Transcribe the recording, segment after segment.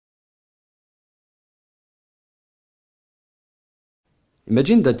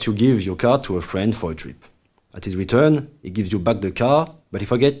Imagine that you give your car to a friend for a trip. At his return, he gives you back the car, but he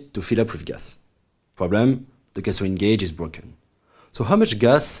forgets to fill up with gas. Problem, the gasoline gauge is broken. So how much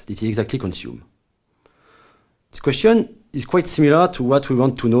gas did he exactly consume? This question is quite similar to what we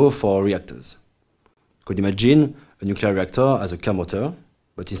want to know for reactors. You could imagine a nuclear reactor as a car motor,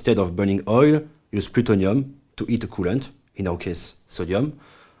 but instead of burning oil, use plutonium to heat a coolant, in our case sodium,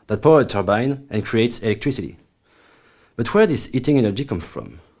 that powers a turbine and creates electricity. But where does heating energy come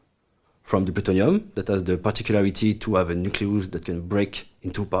from? From the plutonium, that has the particularity to have a nucleus that can break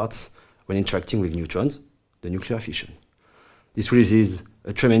in two parts when interacting with neutrons, the nuclear fission. This releases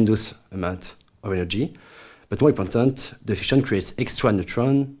a tremendous amount of energy, but more important, the fission creates extra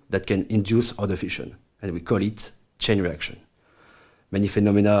neutrons that can induce other fission, and we call it chain reaction. Many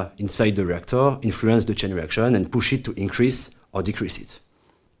phenomena inside the reactor influence the chain reaction and push it to increase or decrease it.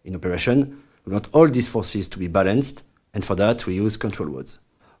 In operation, we want all these forces to be balanced, and for that we use control rods.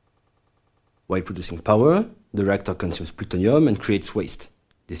 While producing power, the reactor consumes plutonium and creates waste.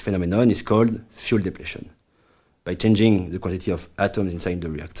 This phenomenon is called fuel depletion. By changing the quantity of atoms inside the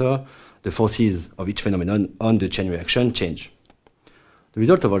reactor, the forces of each phenomenon on the chain reaction change. The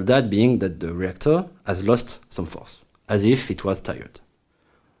result of all that being that the reactor has lost some force, as if it was tired.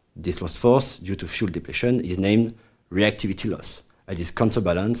 This lost force, due to fuel depletion, is named reactivity loss, and is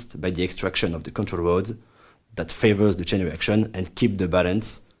counterbalanced by the extraction of the control rods that favors the chain reaction and keep the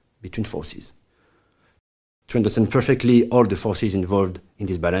balance between forces. To understand perfectly all the forces involved in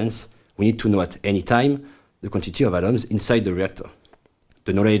this balance, we need to know at any time the quantity of atoms inside the reactor.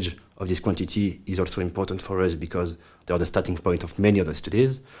 The knowledge of this quantity is also important for us because they are the starting point of many other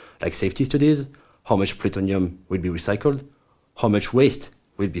studies, like safety studies, how much plutonium will be recycled, how much waste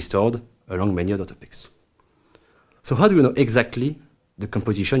will be stored, along many other topics. So how do we know exactly the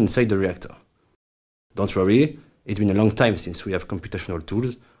composition inside the reactor? Don't worry, it's been a long time since we have computational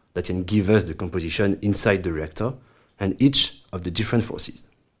tools that can give us the composition inside the reactor and each of the different forces.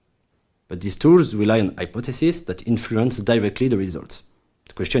 But these tools rely on hypotheses that influence directly the results.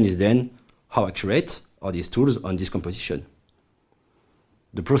 The question is then, how accurate are these tools on this composition?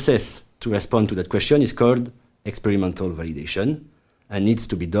 The process to respond to that question is called experimental validation and needs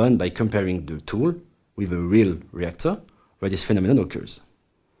to be done by comparing the tool with a real reactor where this phenomenon occurs.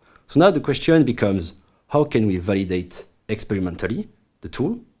 So now the question becomes, how can we validate experimentally the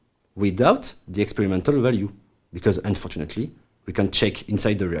tool without the experimental value? Because unfortunately, we can't check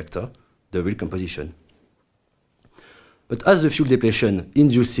inside the reactor the real composition. But as the fuel depletion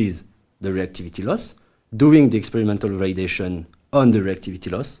induces the reactivity loss, doing the experimental validation on the reactivity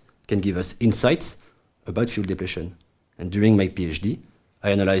loss can give us insights about fuel depletion. And during my PhD,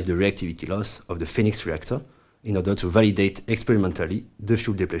 I analyzed the reactivity loss of the Phenix reactor in order to validate experimentally the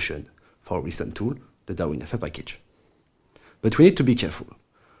fuel depletion for a recent tool, the DARWIN-FR package. But we need to be careful.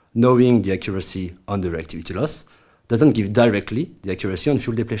 Knowing the accuracy on the reactivity loss doesn't give directly the accuracy on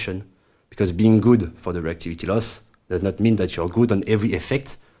fuel depletion, because being good for the reactivity loss does not mean that you're good on every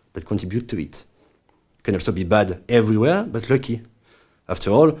effect that contributes to it. You can also be bad everywhere, but lucky. After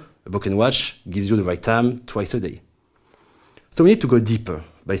all, a broken watch gives you the right time twice a day. So we need to go deeper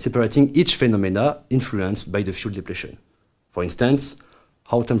by separating each phenomena influenced by the fuel depletion. For instance,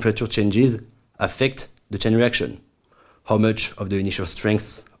 how temperature changes affect the chain reaction, how much of the initial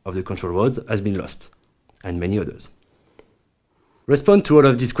strength of the control rods has been lost, and many others. Respond to all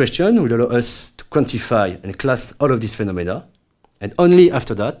of these questions will allow us to quantify and class all of these phenomena, and only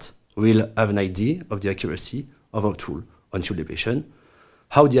after that we'll have an idea of the accuracy of our tool on fuel depletion,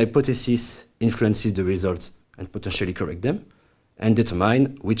 how the hypothesis influences the results and potentially correct them, and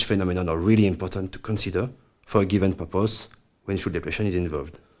determine which phenomena are really important to consider for a given purpose when fuel depletion is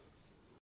involved.